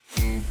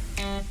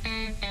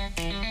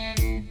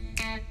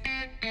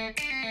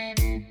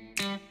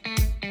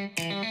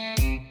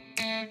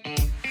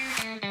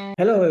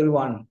Hello,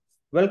 everyone.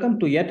 Welcome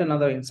to yet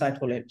another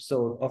insightful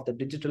episode of the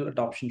Digital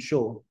Adoption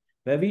Show,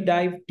 where we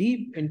dive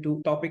deep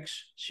into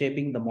topics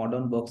shaping the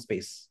modern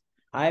workspace.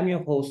 I am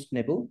your host,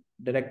 Nibu,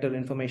 Director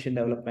Information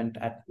Development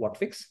at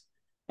Whatfix.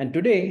 And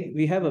today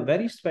we have a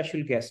very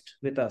special guest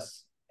with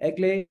us,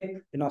 Egle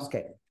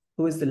Vinauskaite,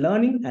 who is the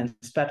Learning and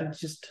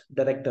Strategist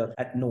Director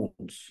at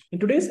Nodes. In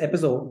today's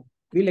episode,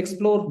 we'll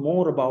explore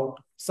more about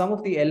some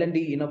of the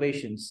L&D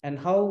innovations and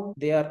how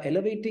they are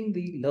elevating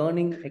the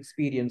learning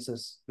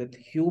experiences with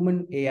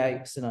human AI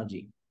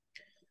synergy.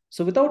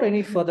 So without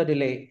any further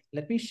delay,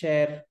 let me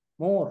share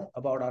more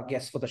about our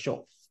guest for the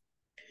show.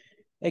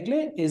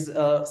 Egle is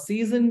a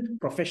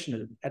seasoned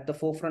professional at the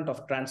forefront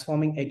of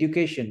transforming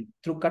education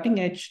through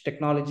cutting-edge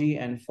technology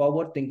and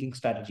forward-thinking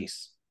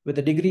strategies. With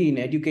a degree in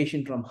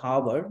education from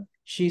Harvard,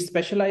 she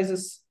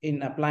specializes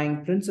in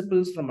applying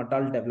principles from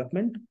adult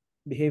development,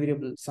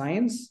 behavioral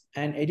science,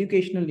 and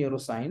educational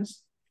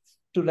neuroscience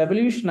to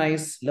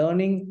revolutionize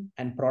learning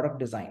and product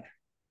design.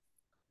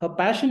 Her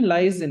passion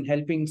lies in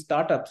helping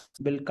startups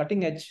build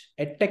cutting-edge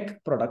edtech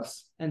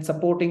products and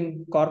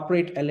supporting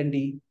corporate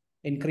L&D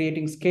in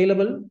creating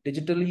scalable,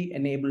 digitally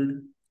enabled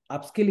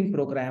upskilling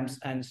programs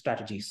and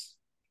strategies.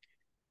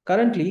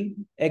 Currently,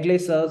 Egle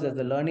serves as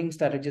the learning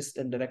strategist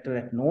and director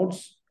at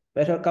Nodes,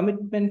 where her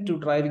commitment to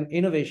driving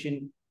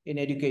innovation in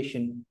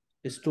education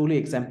is truly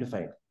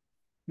exemplified.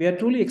 We are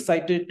truly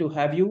excited to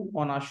have you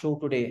on our show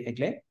today,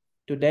 Egle,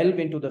 to delve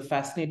into the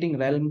fascinating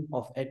realm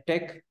of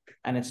edtech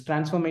and its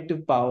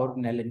transformative power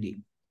in L&D.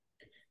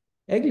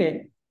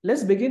 Egle,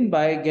 let's begin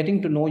by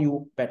getting to know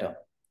you better.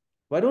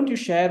 Why don't you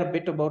share a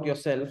bit about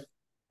yourself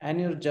and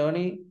your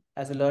journey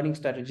as a learning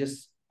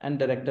strategist and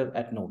director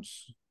at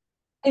Nodes?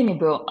 Hey,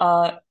 Nibu.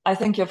 I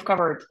think you've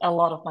covered a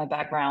lot of my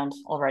background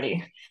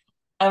already.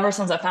 Ever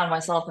since I found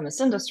myself in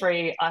this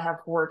industry, I have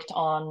worked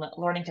on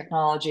learning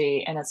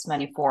technology in its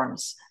many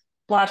forms: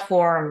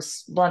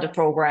 platforms, blended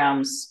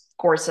programs,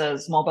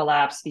 courses, mobile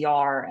apps,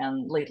 VR,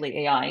 and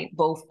lately AI,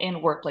 both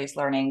in workplace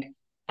learning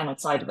and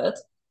outside of it.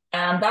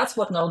 And that's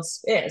what Nodes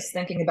is,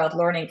 thinking about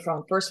learning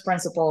from first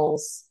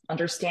principles,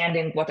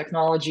 understanding what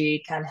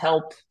technology can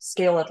help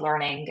scale at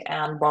learning,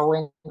 and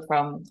borrowing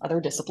from other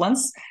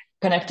disciplines,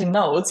 connecting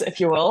nodes, if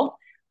you will,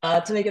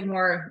 to make it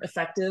more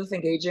effective,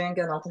 engaging,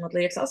 and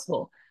ultimately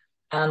accessible.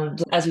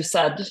 And as you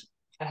said,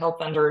 I help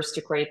vendors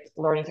to create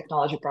learning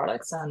technology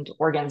products and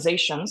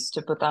organizations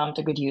to put them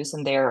to good use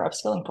in their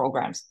upskilling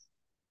programs.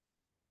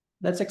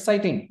 That's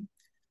exciting.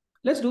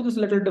 Let's do this a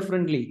little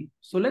differently.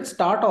 So let's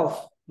start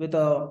off with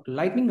a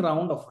lightning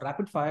round of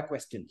rapid fire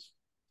questions.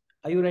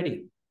 Are you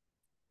ready?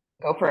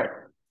 Go for it.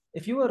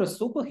 If you were a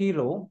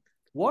superhero,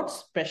 what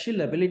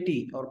special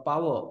ability or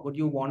power would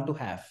you want to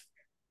have?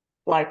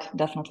 Flight,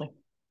 definitely.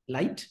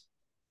 Light?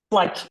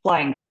 Flight,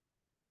 flying.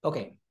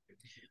 Okay.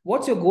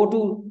 What's your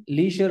go-to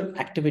leisure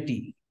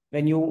activity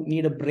when you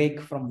need a break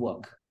from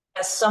work?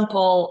 A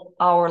simple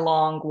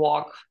hour-long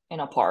walk in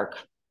a park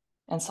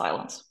in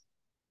silence.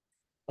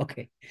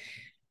 Okay.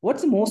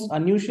 What's the most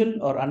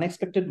unusual or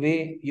unexpected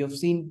way you've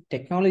seen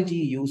technology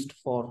used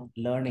for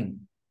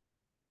learning?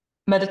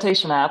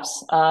 Meditation apps.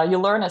 You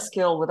learn a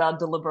skill without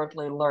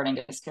deliberately learning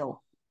a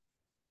skill.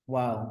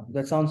 Wow,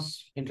 that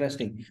sounds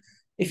interesting.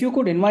 If you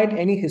could invite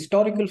any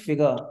historical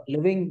figure,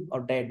 living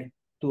or dead,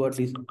 to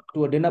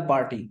a dinner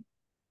party,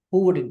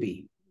 who would it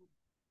be?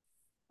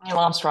 Neil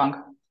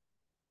Armstrong.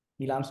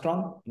 Neil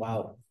Armstrong?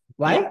 Wow. Yeah.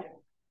 Why?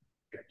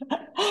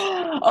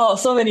 Oh,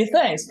 so many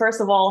things.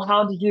 First of all,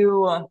 how do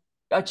you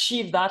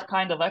achieve that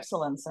kind of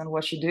excellence in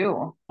what you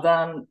do?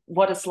 Then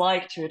what it's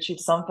like to achieve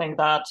something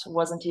that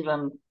wasn't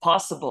even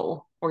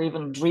possible or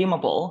even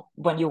dreamable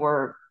when you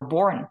were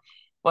born.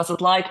 What's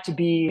it like to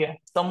be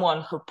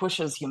someone who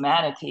pushes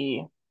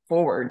humanity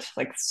forward?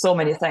 Like so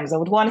many things. I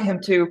would want him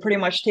to pretty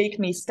much take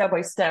me step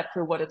by step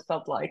through what it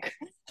felt like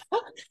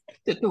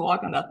to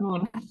walk on that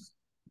moon.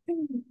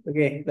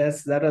 Okay,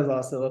 that was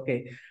awesome.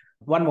 Okay.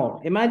 One more.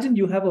 Imagine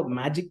you have a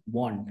magic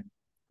wand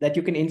that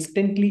you can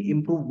instantly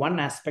improve one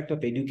aspect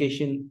of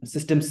education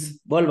systems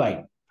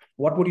worldwide.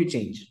 What would you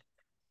change?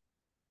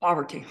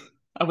 Poverty.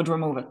 I would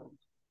remove it.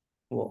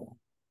 Whoa.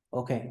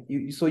 Okay.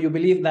 So you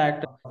believe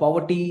that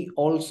poverty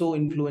also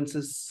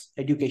influences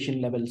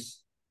education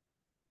levels?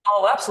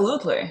 Oh,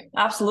 absolutely.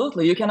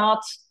 Absolutely. You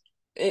cannot,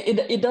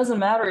 it doesn't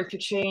matter if you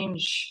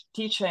change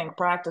teaching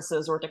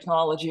practices or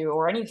technology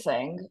or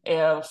anything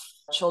if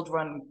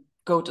children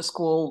go to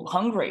school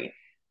hungry.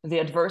 The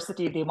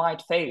adversity they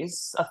might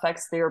face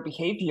affects their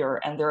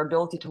behavior and their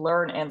ability to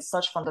learn in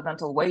such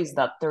fundamental ways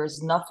that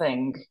there's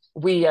nothing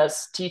we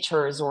as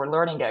teachers or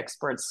learning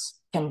experts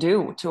can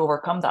do to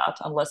overcome that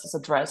unless it's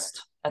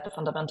addressed at the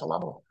fundamental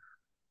level.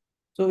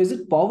 So is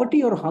it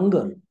poverty or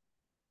hunger?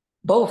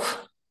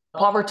 Both.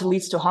 Poverty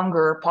leads to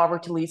hunger,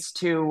 poverty leads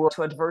to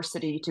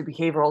adversity, to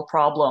behavioral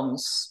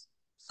problems,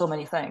 so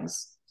many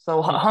things.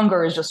 So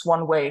hunger is just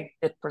one way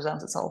it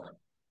presents itself.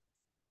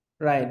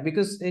 Right,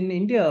 because in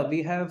India,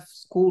 we have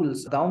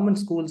schools, government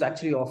schools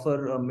actually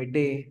offer a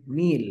midday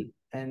meal.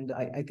 And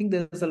I think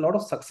there's a lot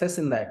of success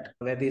in that,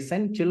 where they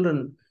send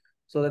children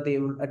so that they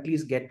will at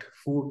least get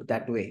food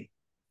that way.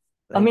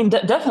 I mean,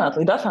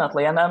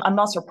 definitely. And I'm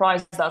not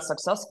surprised that's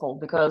successful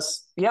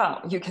because, yeah,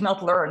 you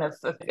cannot learn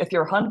if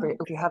you're hungry,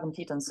 if you haven't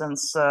eaten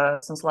since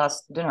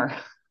last dinner.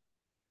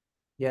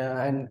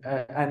 Yeah, and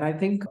I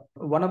think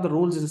one of the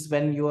rules is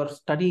when you are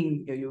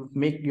studying,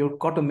 you've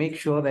got to make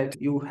sure that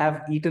you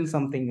have eaten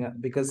something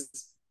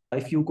because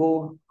if you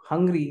go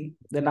hungry,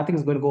 then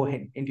nothing's going to go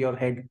into your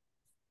head,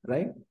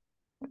 right?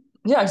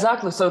 Yeah,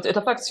 exactly. So it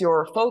affects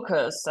your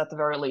focus at the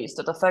very least.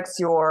 It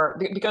affects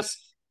because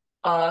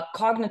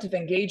cognitive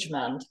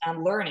engagement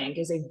and learning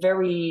is a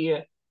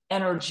very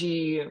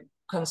energy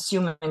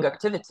consuming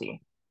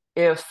activity.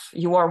 If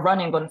you are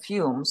running on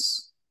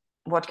fumes,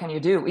 what can you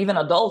do? Even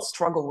adults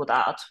struggle with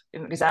that.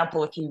 For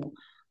example,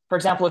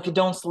 if you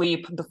don't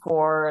sleep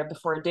before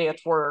a day at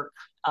work,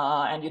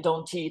 and you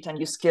don't eat and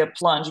you skip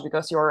lunch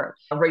because you're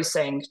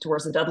racing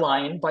towards the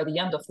deadline, by the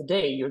end of the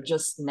day, you're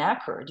just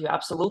knackered.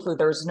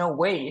 There's no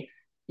way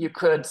you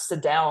could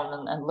sit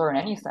down and learn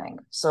anything.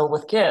 So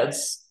with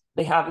kids,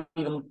 they have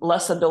even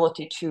less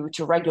ability to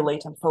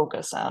regulate and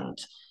focus and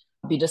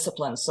be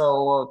disciplined.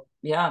 So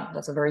yeah,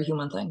 that's a very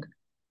human thing.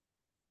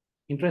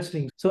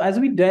 Interesting. So as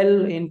we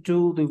delve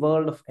into the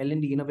world of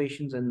L&D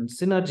innovations and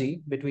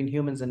synergy between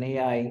humans and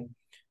AI,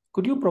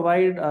 could you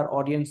provide our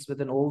audience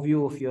with an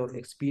overview of your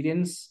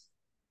experience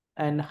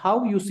and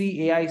how you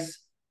see AIs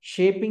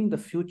shaping the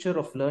future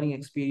of learning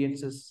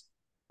experiences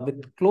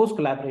with close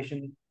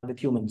collaboration with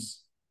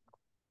humans?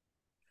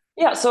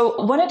 Yeah,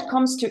 so when it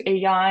comes to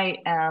AI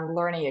and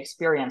learning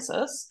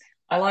experiences,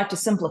 I like to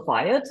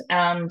simplify it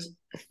and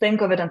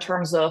think of it in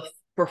terms of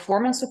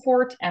performance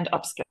support and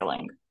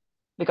upskilling,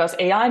 because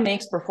AI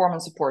makes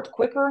performance support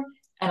quicker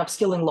and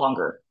upskilling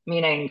longer,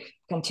 meaning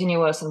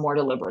continuous and more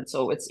deliberate.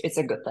 So it's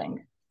a good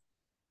thing.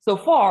 So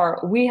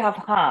far, we have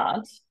had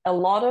a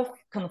lot of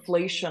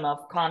conflation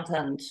of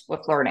content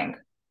with learning.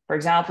 For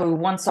example, we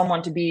want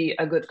someone to be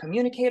a good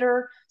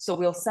communicator, so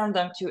we'll send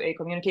them to a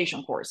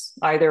communication course,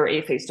 either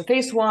a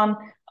face-to-face one,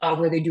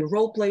 where they do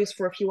role plays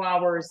for a few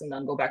hours and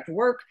then go back to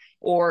work,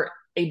 or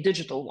a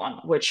digital one,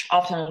 which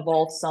often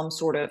involves some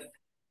sort of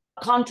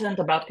content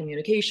about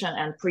communication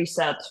and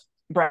preset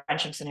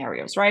branching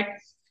scenarios, right?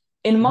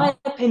 In my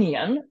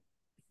opinion,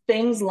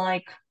 things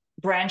like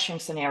branching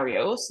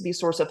scenarios, these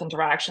sorts of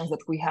interactions that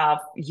we have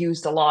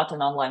used a lot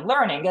in online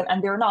learning,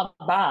 and they're not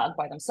bad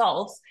by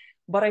themselves,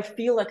 but I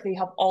feel like they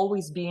have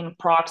always been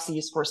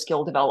proxies for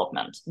skill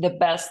development, the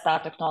best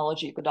that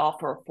technology could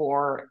offer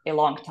for a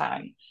long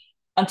time.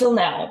 Until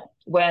now,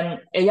 when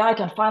AI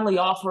can finally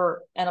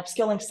offer an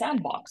upskilling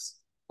sandbox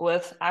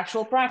with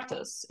actual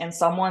practice in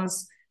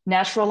someone's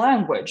natural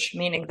language,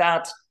 meaning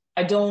that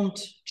I don't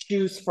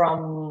choose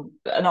from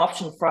an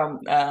option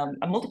from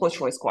a multiple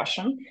choice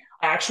question.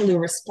 I actually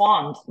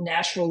respond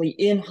naturally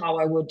in how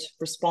I would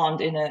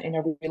respond in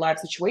a real life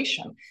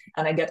situation.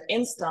 And I get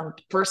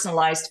instant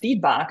personalized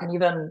feedback and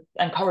even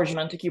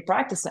encouragement to keep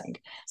practicing.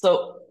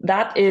 So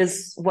that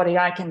is what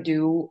AI can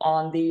do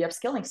on the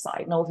upskilling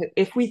side. Now,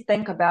 if we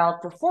think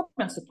about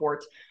performance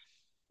support,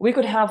 we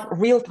could have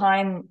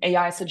real-time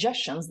AI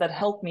suggestions that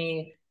help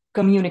me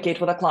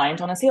communicate with a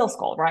client on a sales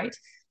call, right?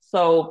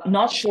 So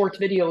not short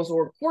videos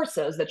or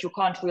courses that you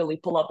can't really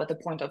pull up at the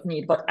point of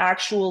need, but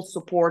actual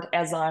support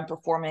as I'm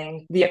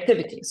performing the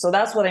activity. So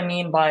that's what I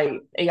mean by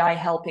AI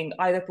helping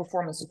either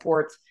performance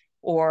support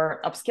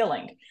or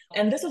upskilling.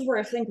 And this is where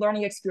I think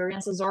learning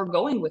experiences are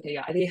going with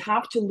AI. They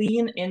have to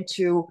lean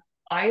into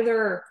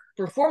either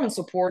performance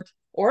support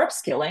or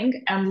upskilling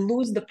and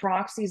lose the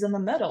proxies in the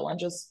middle and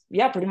just,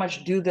 yeah, pretty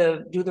much do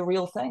the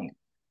real thing.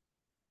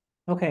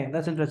 Okay,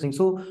 that's interesting.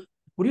 So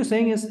what you're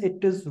saying is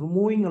it is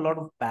removing a lot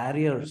of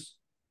barriers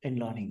in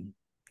learning.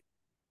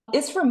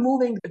 It's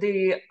removing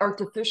the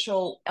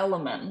artificial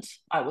element,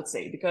 I would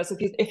say, because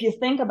if you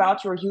think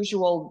about your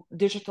usual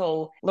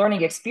digital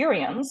learning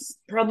experience,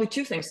 probably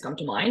two things come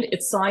to mind.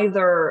 It's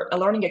either a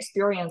learning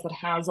experience that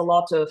has a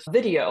lot of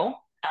video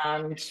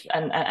and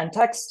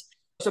text,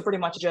 so pretty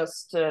much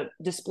just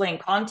displaying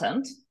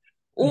content,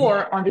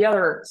 or on the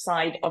other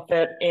side of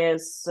it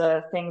is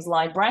things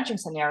like branching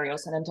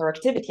scenarios and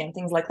interactivity and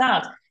things like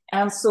that.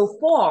 And so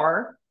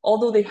far,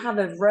 although they have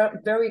a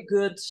very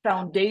good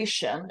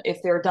foundation, if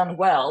they're done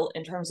well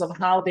in terms of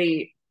how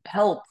they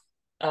help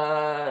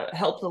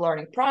the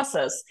learning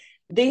process,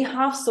 they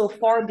have so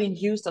far been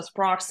used as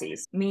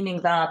proxies,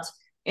 meaning that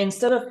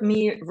instead of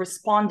me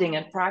responding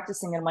and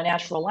practicing in my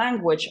natural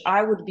language,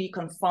 I would be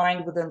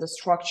confined within the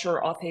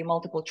structure of a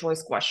multiple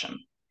choice question,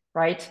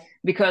 right?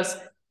 Because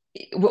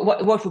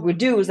what we would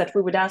do is that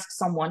we would ask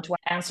someone to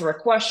answer a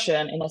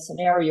question in a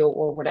scenario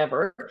or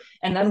whatever,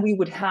 and then we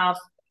would have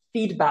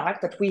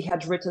feedback that we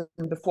had written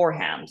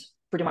beforehand,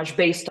 pretty much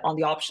based on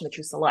the option that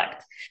you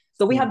select.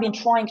 So we have been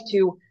trying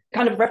to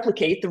kind of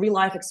replicate the real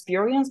life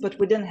experience, but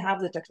we didn't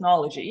have the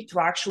technology to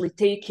actually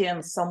take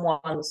in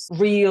someone's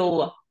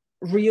real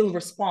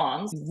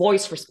response,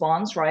 voice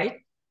response, right?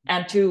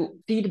 And to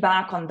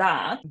feedback on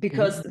that,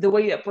 because the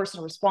way a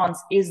person responds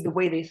is the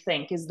way they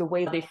think, is the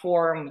way they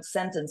form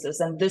sentences.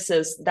 And this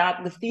is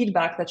that the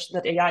feedback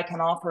that AI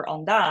can offer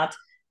on that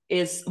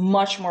is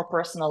much more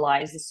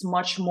personalized. It's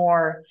much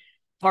more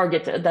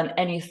targeted than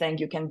anything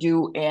you can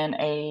do in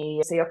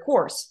say, a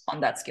course on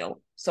that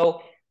skill.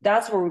 So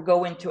that's where we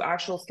go into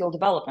actual skill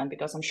development,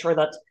 because I'm sure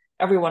that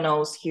everyone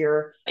knows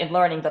here in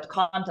learning that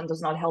content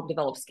does not help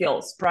develop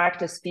skills.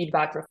 Practice,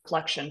 feedback,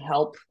 reflection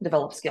help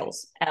develop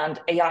skills. And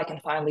AI can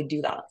finally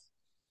do that.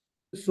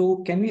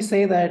 So can we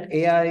say that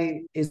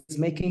AI is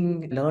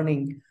making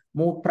learning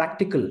more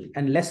practical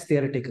and less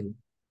theoretical?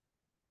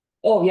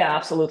 Oh, yeah,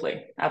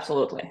 absolutely.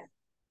 Absolutely.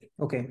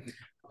 Okay.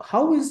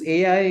 How is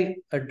AI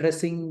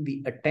addressing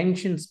the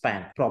attention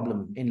span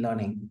problem in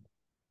learning?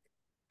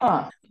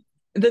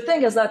 The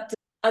thing is that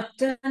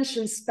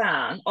attention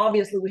span,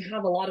 obviously, we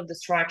have a lot of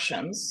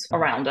distractions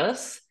around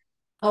us.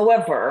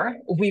 However,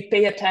 we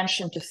pay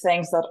attention to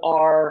things that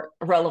are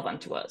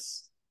relevant to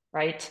us,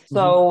 right? Mm-hmm.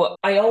 So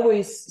I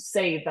always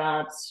say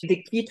that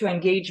the key to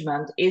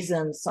engagement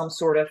isn't some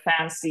sort of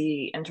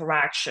fancy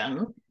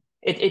interaction.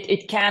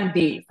 It can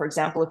be, for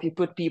example, if you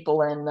put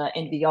people in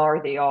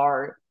VR, they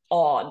are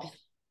awed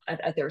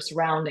at their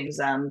surroundings,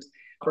 and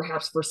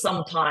perhaps for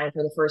some time,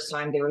 for the first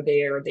time they were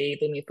there, they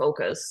may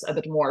focus a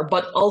bit more.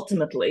 But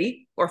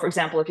ultimately, or for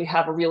example, if you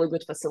have a really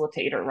good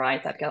facilitator,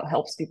 right, that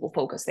helps people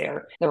focus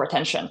their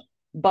attention.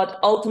 But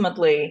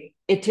ultimately,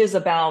 it is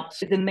about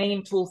the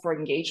main tool for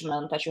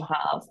engagement that you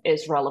have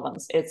is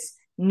relevance. It's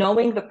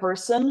knowing the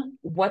person,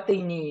 what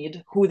they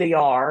need, who they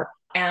are,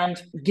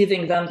 and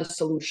giving them the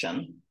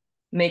solution,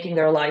 making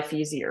their life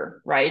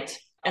easier, right?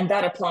 And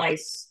that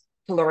applies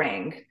to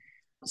learning.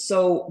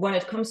 So when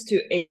it comes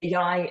to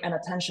AI and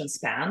attention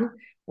span,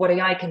 what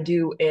AI can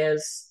do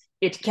is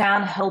it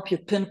can help you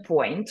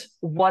pinpoint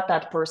what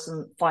that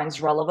person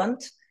finds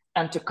relevant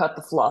and to cut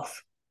the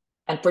fluff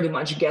and pretty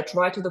much get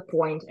right to the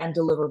point and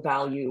deliver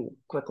value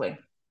quickly.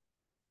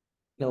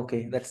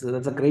 Okay, that's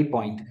a great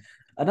point.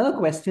 Another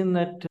question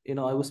that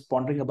I was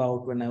pondering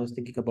about when I was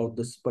thinking about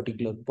this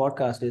particular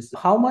podcast is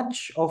how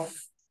much of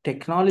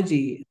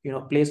technology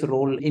plays a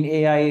role in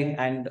AI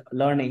and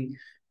learning.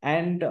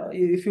 And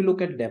if you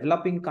look at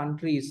developing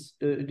countries,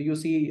 do you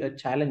see a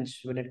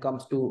challenge when it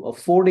comes to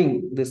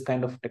affording this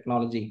kind of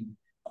technology?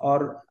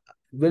 Or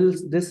will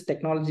this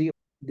technology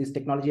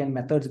and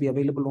methods be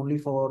available only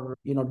for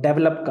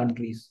developed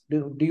countries?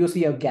 Do you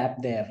see a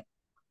gap there?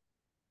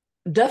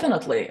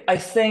 Definitely. I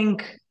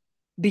think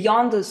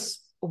beyond this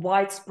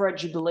widespread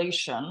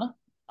jubilation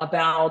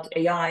about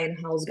AI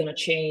and how it's going to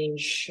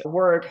change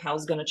work, how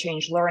it's going to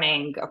change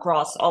learning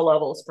across all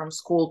levels, from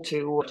school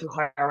to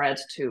higher ed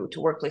to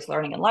workplace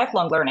learning and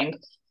lifelong learning,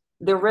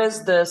 there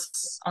is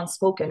this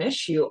unspoken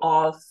issue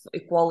of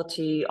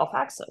equality of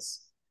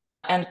access.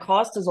 And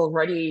cost is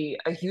already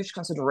a huge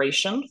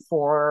consideration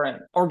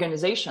for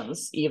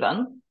organizations,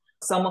 even.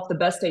 Some of the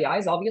best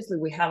AIs, obviously,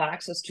 we have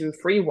access to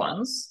free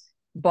ones,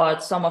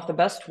 but some of the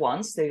best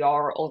ones, they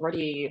are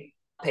already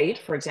paid.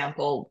 For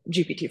example,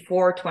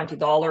 GPT-4,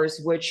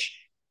 $20, which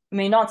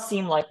may not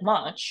seem like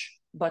much,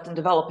 but in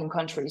developing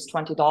countries,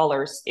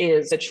 $20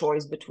 is a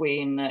choice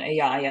between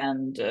AI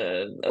and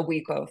a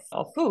week of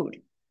food,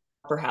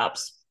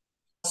 perhaps.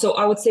 So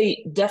I would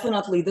say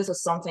definitely this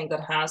is something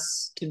that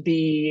has to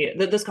be,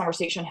 that this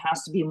conversation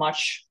has to be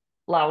much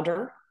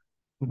louder.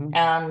 Mm-hmm.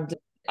 And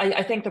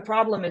I think the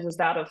problem is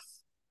that of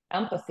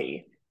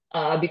empathy,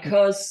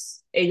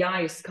 because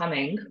AI is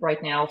coming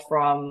right now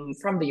from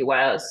the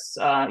US.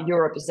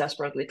 Europe is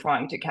desperately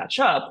trying to catch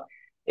up.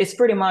 It's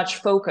pretty much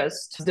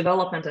focused,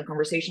 development and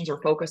conversations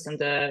are focused in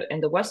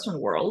the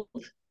Western world,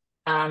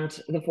 and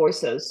the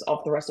voices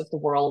of the rest of the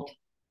world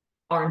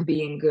aren't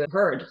being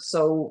heard.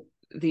 So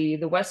the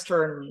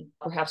Western,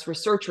 perhaps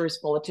researchers,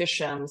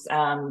 politicians,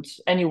 and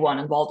anyone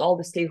involved, all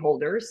the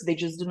stakeholders, they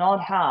just do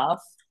not have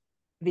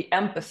the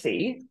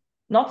empathy,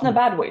 not in a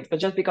bad way, but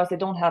just because they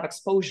don't have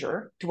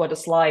exposure to what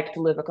it's like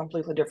to live a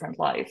completely different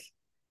life.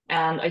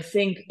 And I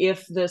think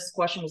if this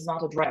question is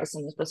not addressed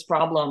and if this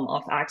problem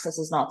of access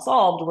is not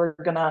solved, we're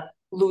going to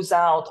lose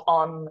out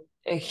on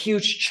a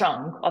huge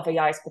chunk of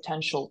AI's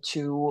potential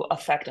to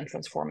affect and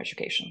transform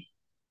education.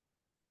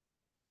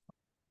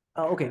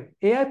 Okay,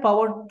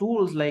 AI-powered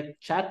tools like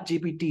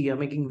ChatGPT are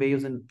making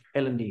waves in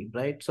L&D,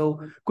 right?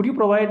 So could you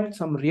provide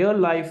some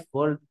real-life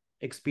world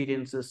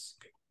experiences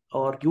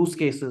or use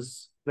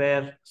cases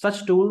where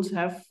such tools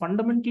have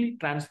fundamentally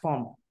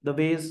transformed the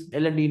ways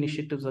L&D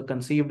initiatives are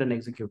conceived and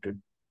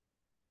executed?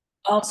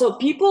 So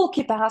people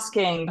keep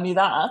asking me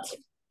that,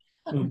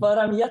 but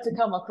I'm yet to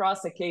come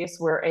across a case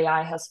where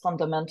AI has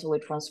fundamentally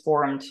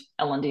transformed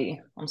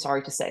L&D, I'm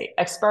sorry to say.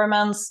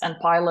 Experiments and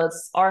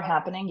pilots are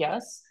happening,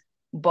 yes,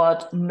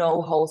 but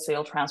no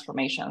wholesale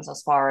transformations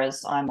as far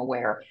as I'm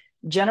aware.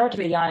 Generative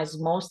AI is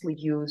mostly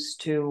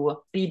used to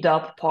speed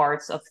up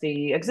parts of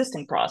the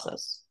existing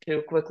process,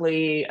 to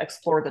quickly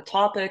explore the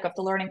topic of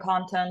the learning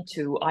content,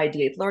 to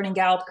ideate learning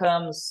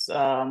outcomes,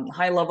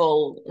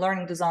 high-level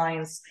learning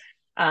designs,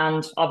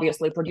 and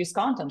obviously produce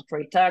content,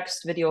 create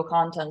text, video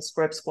content,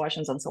 scripts,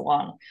 questions, and so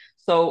on.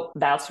 So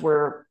that's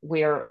where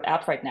we're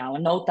at right now.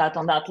 And note that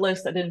on that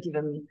list, I didn't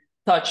even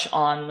touch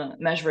on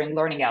measuring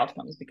learning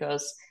outcomes,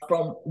 because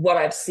from what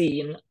I've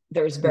seen,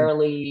 there's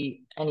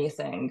barely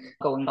anything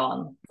going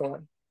on.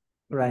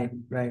 Right.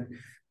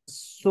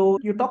 So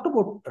you talked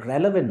about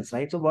relevance,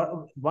 right?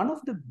 So one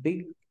of the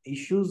big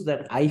issues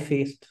that I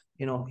faced,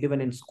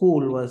 even in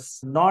school, was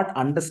not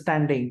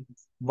understanding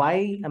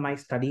why am I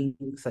studying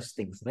such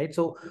things, right?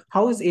 So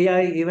how is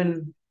AI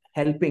even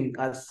helping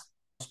us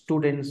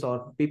students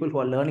or people who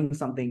are learning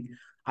something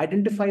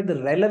identify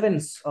the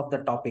relevance of the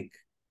topic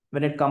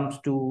when it comes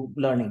to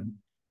learning?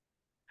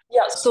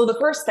 Yeah, so the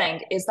first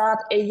thing is that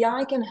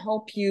AI can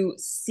help you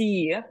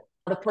see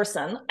the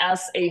person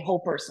as a whole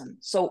person.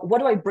 So, what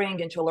do I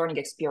bring into a learning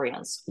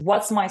experience?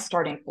 What's my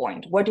starting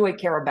point? What do I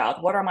care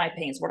about? What are my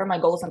pains? What are my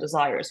goals and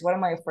desires? What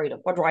am I afraid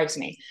of? What drives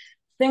me?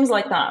 Things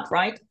like that,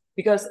 right?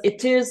 Because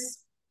it is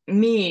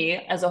me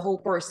as a whole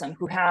person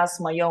who has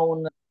my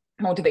own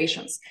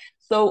motivations.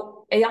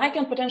 So, AI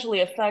can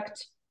potentially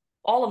affect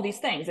all of these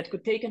things. It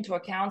could take into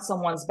account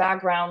someone's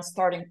background,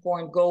 starting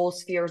point,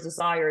 goals, fears,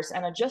 desires,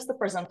 and adjust the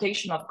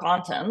presentation of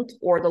content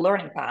or the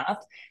learning path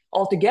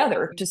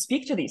altogether to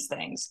speak to these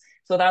things.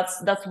 So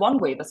that's one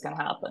way this can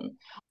happen.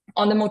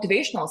 On the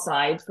motivational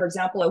side, for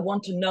example, I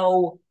want to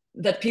know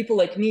that people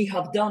like me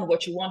have done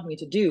what you want me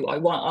to do. I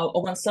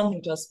want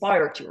something to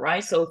aspire to,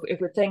 right? So if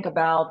we think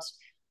about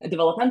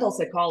developmental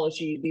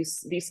psychology,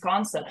 these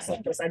concepts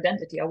such as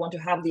identity, I want to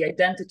have the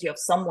identity of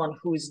someone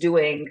who's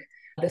doing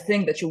the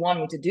thing that you want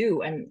me to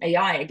do. And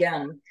AI,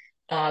 again,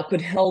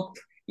 could help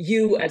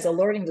you as a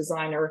learning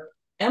designer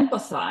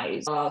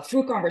empathize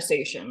through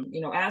conversation,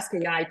 ask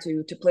AI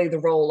to play the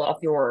role of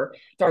your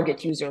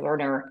target user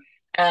learner.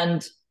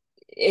 And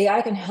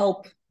AI can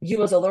help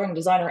you as a learning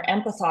designer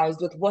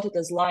empathize with what it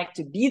is like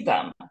to be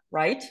them,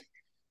 right?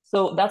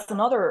 So that's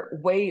another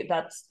way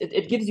that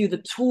it gives you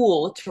the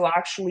tool to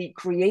actually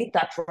create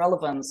that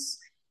relevance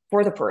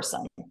for the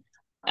person.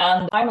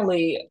 And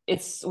finally,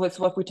 it's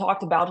what we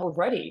talked about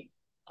already.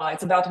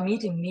 It's about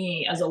meeting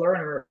me as a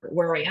learner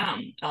where I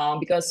am.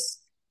 Because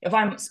if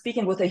I'm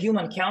speaking with a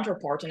human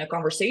counterpart in a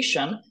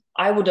conversation,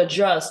 I would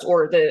adjust,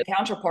 or the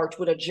counterpart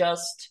would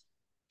adjust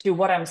to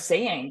what I'm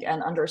saying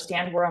and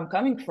understand where I'm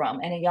coming from.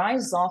 And AI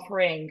is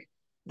offering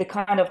the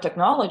kind of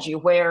technology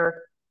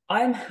where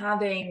I'm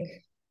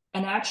having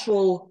an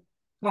actual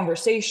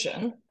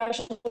conversation,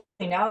 especially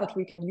now that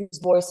we can use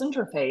voice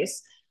interface.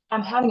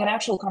 I'm having an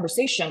actual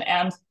conversation,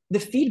 and the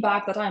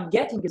feedback that I'm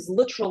getting is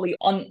literally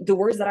on the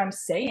words that I'm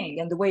saying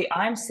and the way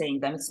I'm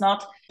saying them. It's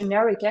not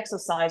generic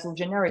exercise or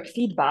generic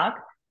feedback.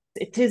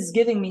 It is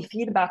giving me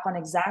feedback on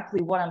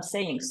exactly what I'm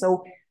saying.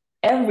 So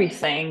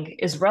everything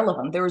is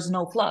relevant. There is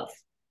no fluff.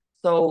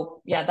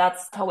 So yeah,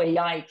 that's how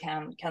AI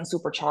can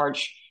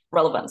supercharge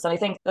relevance. And I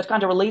think that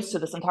kind of relates to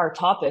this entire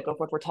topic of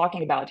what we're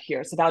talking about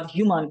here. It's about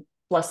human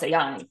plus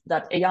AI.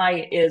 That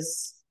AI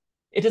is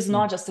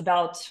not just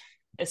about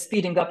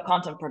speeding up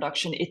content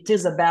production. It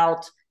is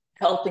about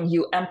helping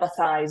you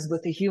empathize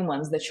with the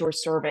humans that you're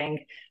serving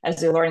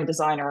as a learning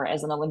designer,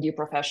 as an L&D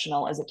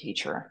professional, as a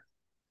teacher.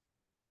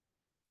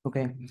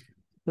 Okay.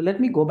 So let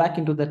me go back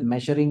into that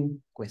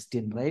measuring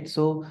question, right?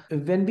 So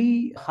when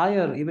we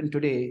hire, even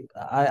today,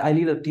 I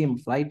lead a team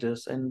of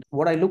writers, and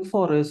what I look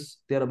for is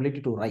their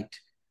ability to write.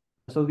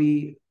 So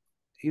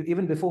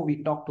even before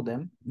we talk to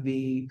them,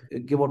 we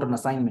give out an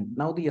assignment.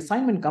 Now the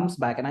assignment comes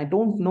back, and I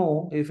don't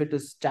know if it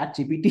is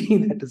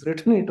ChatGPT that has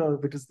written it or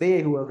if it is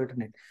they who have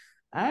written it.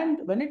 And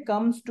when it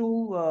comes to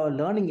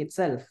learning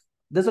itself,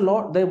 there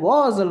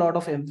was a lot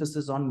of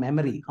emphasis on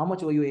memory. How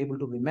much were you able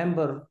to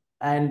remember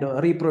and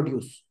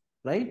reproduce,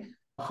 right?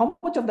 How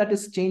much of that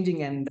is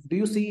changing, and do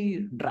you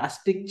see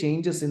drastic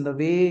changes in the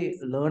way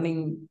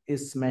learning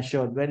is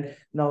measured? When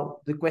now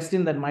the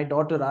question that my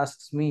daughter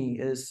asks me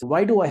is,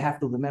 why do I have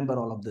to remember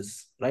all of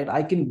this, right?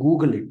 I can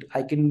Google it,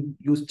 I can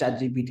use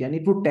ChatGPT, and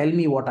it would tell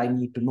me what I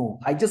need to know.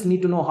 I just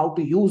need to know how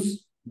to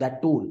use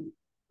that tool,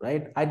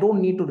 right? I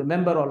don't need to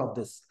remember all of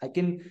this. I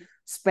can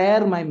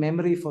spare my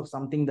memory for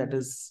something that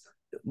is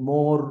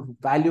more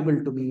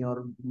valuable to me,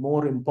 or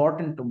more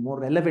important, to more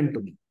relevant to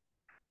me.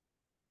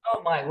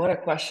 Oh my, what a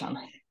question.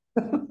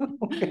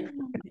 Okay.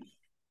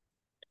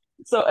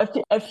 So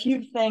a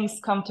few things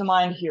come to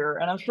mind here,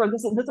 and I'm sure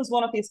this is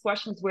one of these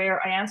questions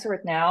where I answer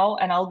it now,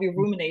 and I'll be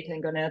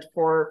ruminating on it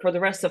for the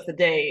rest of the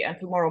day. And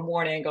tomorrow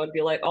morning, I would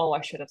be like, "Oh,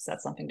 I should have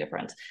said something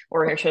different,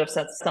 or I should have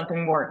said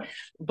something more."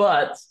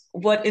 But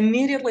what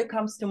immediately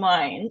comes to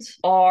mind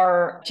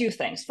are two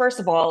things. First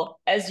of all,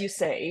 as you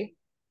say,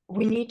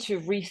 we need to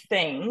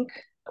rethink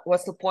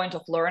what's the point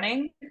of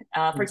learning.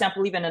 For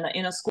example, even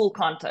in a school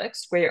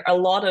context, where a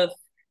lot of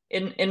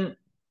in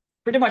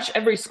pretty much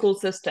every school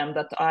system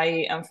that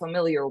I am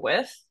familiar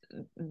with,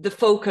 the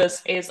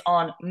focus is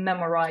on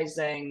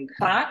memorizing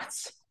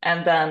facts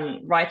and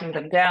then writing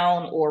them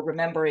down or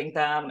remembering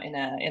them in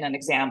an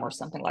exam or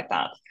something like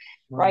that,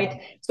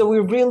 right? So we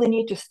really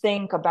need to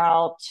think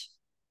about,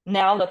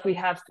 now that we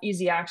have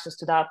easy access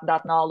to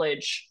that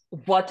knowledge,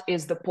 what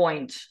is the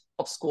point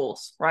of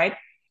schools, right?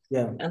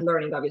 Yeah. And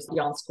learning, obviously,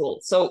 beyond school.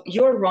 So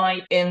you're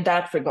right in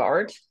that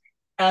regard.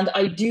 And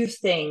I do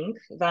think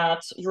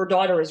that your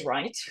daughter is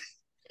right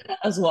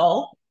as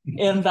well,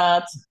 in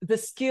that the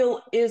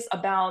skill is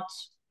about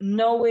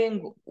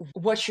knowing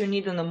what you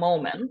need in the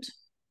moment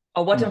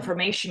or what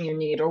information you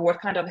need or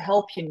what kind of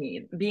help you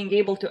need, being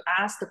able to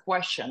ask the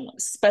question,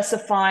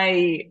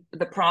 specify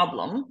the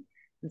problem,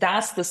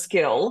 that's the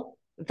skill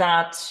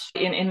that,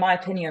 in my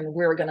opinion,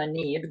 we're going to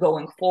need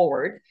going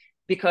forward,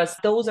 because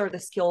those are the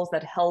skills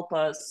that help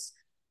us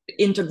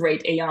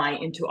integrate AI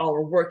into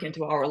our work,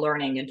 into our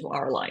learning, into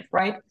our life,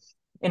 right?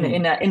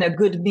 In a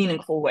good,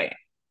 meaningful way.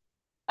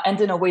 And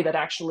in a way that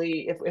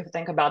actually, if we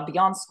think about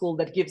beyond school,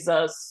 that gives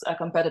us a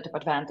competitive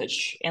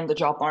advantage in the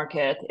job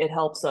market. It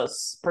helps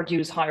us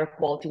produce higher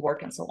quality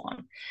work and so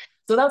on.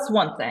 So that's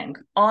one thing.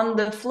 On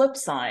the flip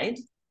side,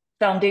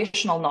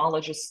 foundational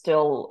knowledge is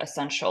still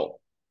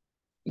essential.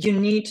 You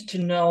need to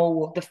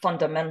know the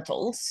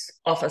fundamentals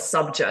of a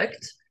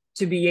subject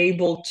to be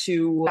able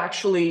to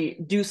actually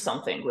do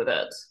something with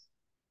it.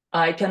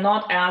 I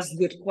cannot ask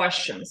good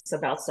questions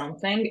about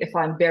something if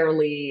I'm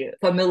barely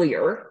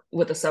familiar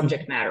with the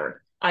subject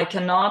matter. I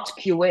cannot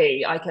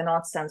QA, I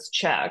cannot sense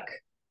check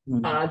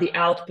the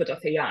output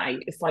of AI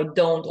if I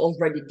don't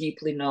already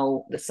deeply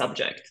know the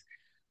subject.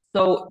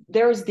 So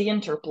there's the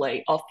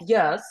interplay of,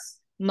 yes,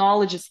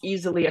 knowledge is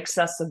easily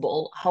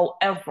accessible.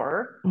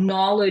 However,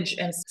 knowledge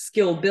and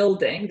skill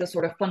building, the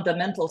sort of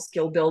fundamental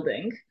skill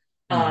building,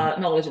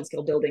 knowledge and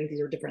skill building,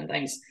 these are different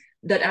things,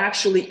 that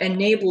actually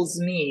enables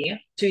me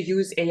to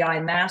use AI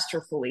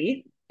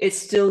masterfully, it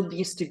still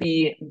needs to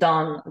be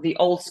done the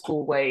old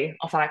school way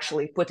of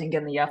actually putting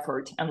in the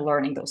effort and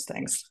learning those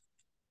things.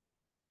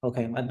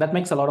 Okay, that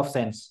makes a lot of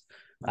sense.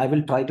 I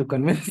will try to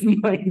convince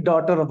my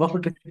daughter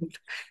about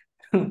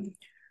it.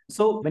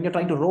 So when you're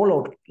trying to roll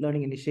out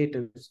learning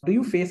initiatives, do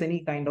you face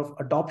any kind of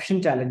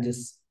adoption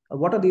challenges?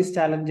 What are these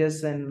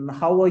challenges and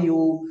how are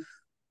you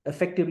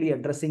effectively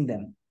addressing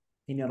them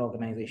in your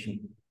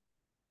organization?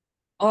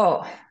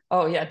 Oh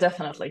yeah,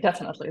 definitely.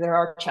 There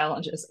are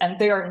challenges, and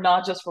they are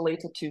not just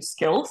related to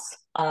skills,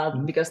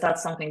 because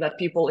that's something that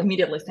people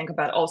immediately think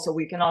about. Oh, so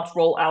we cannot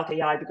roll out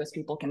AI because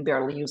people can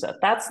barely use it.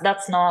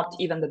 That's not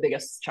even the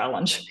biggest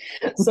challenge.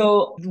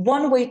 So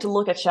one way to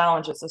look at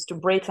challenges is to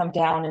break them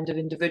down into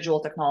individual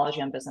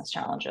technology and business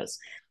challenges.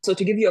 So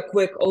to give you a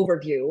quick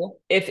overview,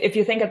 if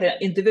you think at the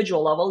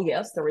individual level,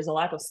 yes, there is a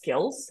lack of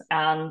skills,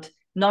 and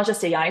not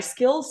just AI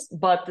skills,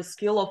 but the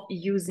skill of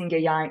using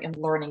AI in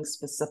learning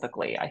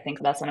specifically. I think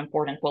that's an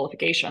important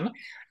qualification.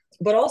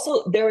 But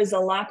also there is a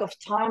lack of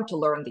time to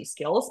learn these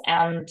skills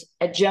and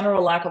a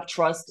general lack of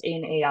trust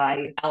in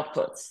AI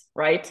outputs,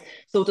 right?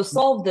 So to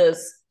solve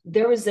this,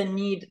 there is a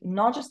need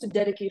not just to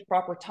dedicate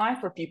proper time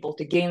for people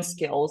to gain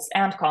skills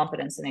and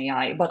competence in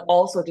AI, but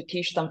also to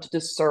teach them to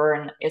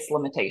discern its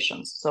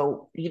limitations.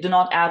 So you do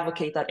not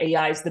advocate that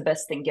AI is the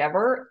best thing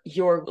ever.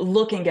 You're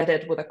looking at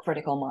it with a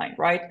critical mind,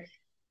 right?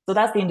 So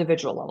that's the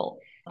individual level.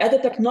 At the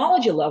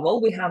technology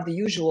level, we have the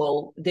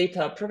usual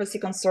data privacy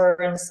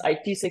concerns,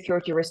 IP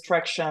security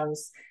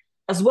restrictions,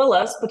 as well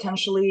as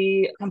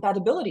potentially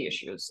compatibility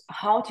issues.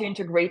 How to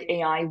integrate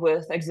AI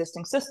with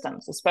existing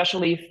systems,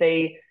 especially if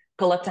they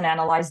collect and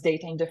analyze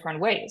data in different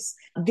ways.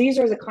 These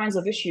are the kinds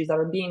of issues that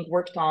are being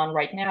worked on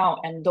right now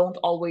and don't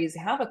always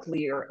have a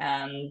clear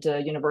and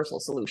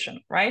universal solution,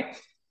 right?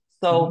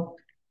 So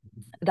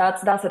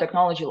that's the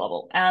technology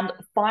level. And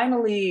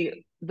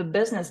finally, the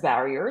business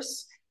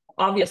barriers.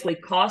 Obviously,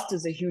 cost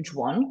is a huge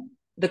one.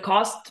 The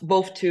cost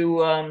both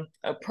to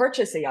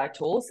purchase AI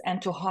tools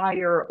and to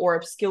hire or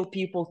upskill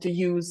people to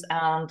use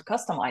and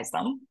customize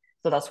them.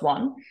 So that's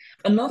one.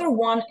 Another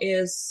one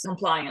is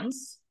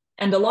compliance.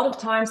 And a lot of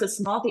times it's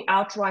not the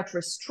outright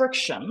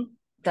restriction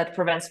that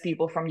prevents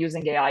people from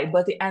using AI,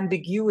 but the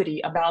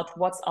ambiguity about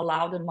what's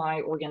allowed in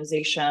my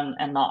organization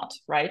and not,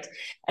 right?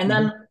 And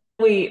then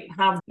we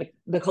have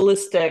the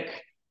holistic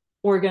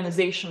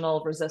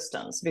organizational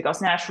resistance,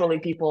 because naturally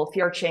people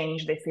fear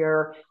change, they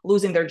fear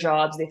losing their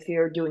jobs, they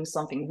fear doing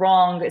something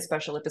wrong,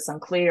 especially if it's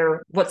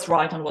unclear what's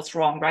right and what's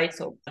wrong, right?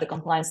 So the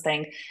compliance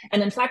thing.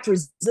 And in fact,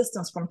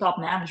 resistance from top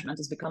management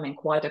is becoming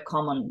quite a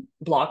common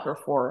blocker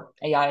for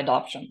AI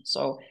adoption.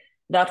 So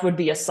that would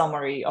be a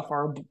summary of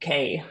our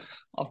bouquet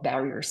of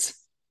barriers.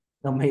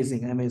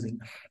 Amazing.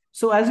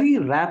 So as we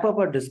wrap up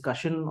our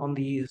discussion on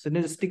the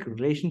synergistic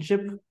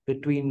relationship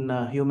between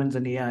humans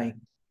and AI,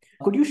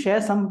 could you share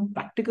some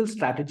practical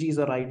strategies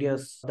or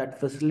ideas that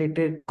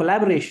facilitate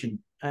collaboration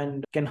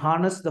and can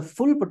harness the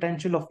full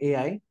potential of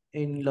AI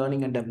in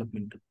learning and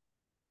development?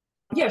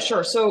 Yeah,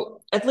 sure.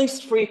 So at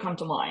least three come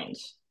to mind.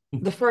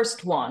 The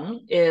first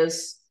one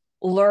is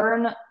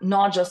learn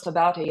not just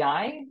about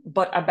AI,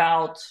 but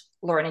about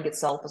learning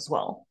itself as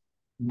well.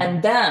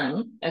 And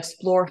then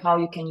explore how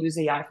you can use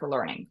AI for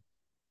learning.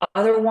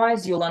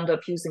 Otherwise, you'll end up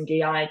using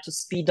AI to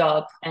speed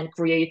up and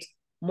create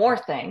more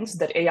things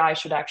that AI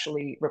should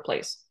actually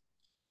replace.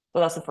 So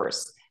that's the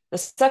first. The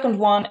second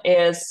one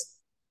is,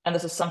 and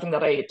this is something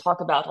that I talk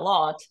about a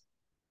lot,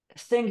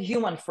 think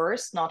human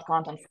first, not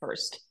content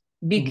first.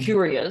 Be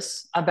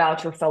curious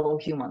about your fellow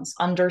humans.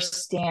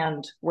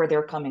 Understand where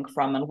they're coming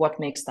from and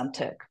what makes them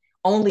tick.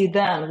 Only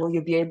then will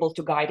you be able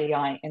to guide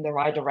AI in the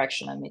right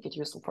direction and make it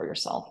useful for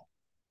yourself.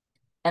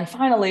 And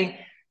finally,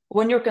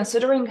 when you're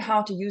considering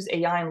how to use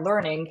AI in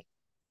learning,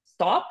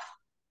 stop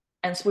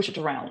and switch it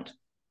around.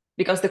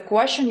 Because the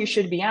question you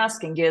should be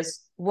asking is,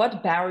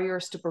 what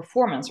barriers to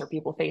performance are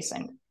people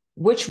facing?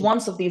 Which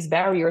ones of these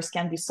barriers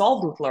can be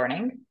solved with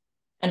learning?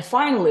 And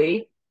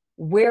finally,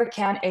 where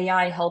can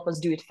AI help us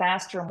do it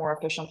faster, more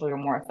efficiently, or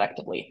more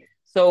effectively?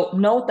 So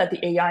note that the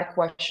AI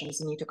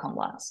questions need to come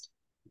last.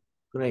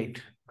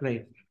 Great,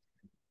 great.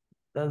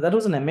 That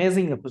was an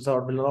amazing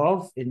episode with a lot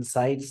of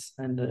insights,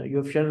 and you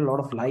have shed a lot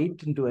of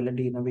light into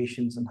L&D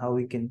innovations and how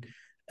we can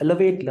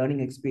elevate learning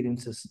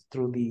experiences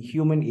through the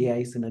human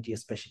AI synergy,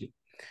 especially.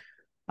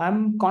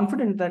 I'm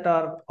confident that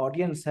our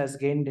audience has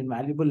gained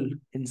invaluable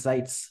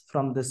insights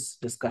from this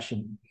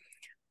discussion.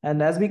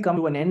 And as we come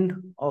to an end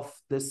of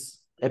this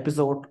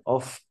episode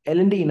of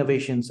L&D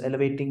Innovations,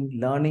 Elevating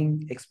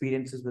Learning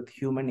Experiences with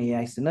Human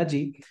AI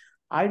Synergy,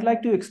 I'd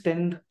like to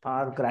extend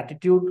our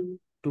gratitude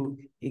to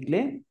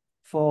Egle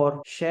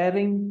for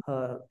sharing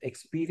her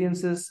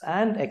experiences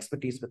and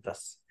expertise with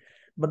us.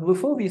 But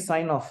before we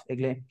sign off,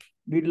 Egle,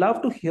 we'd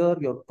love to hear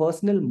your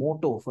personal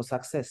motto for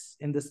success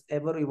in this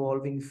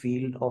ever-evolving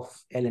field of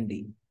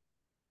L&D.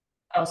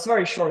 It's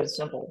very short and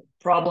simple.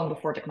 Problem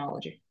before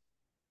technology.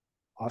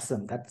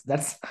 Awesome.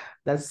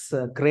 That's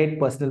a great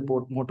personal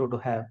motto to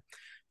have.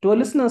 To our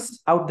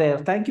listeners out there,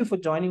 thank you for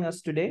joining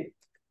us today.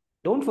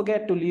 Don't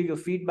forget to leave your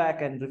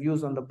feedback and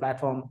reviews on the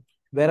platform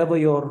wherever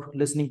you're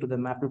listening to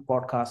the Apple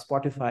Podcast,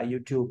 Spotify,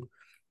 YouTube,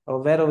 or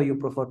wherever you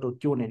prefer to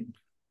tune in.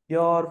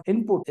 Your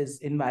input is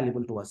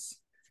invaluable to us.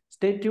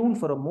 Stay tuned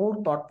for a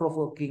more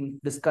thought-provoking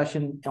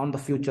discussion on the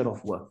future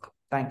of work.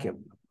 Thank you.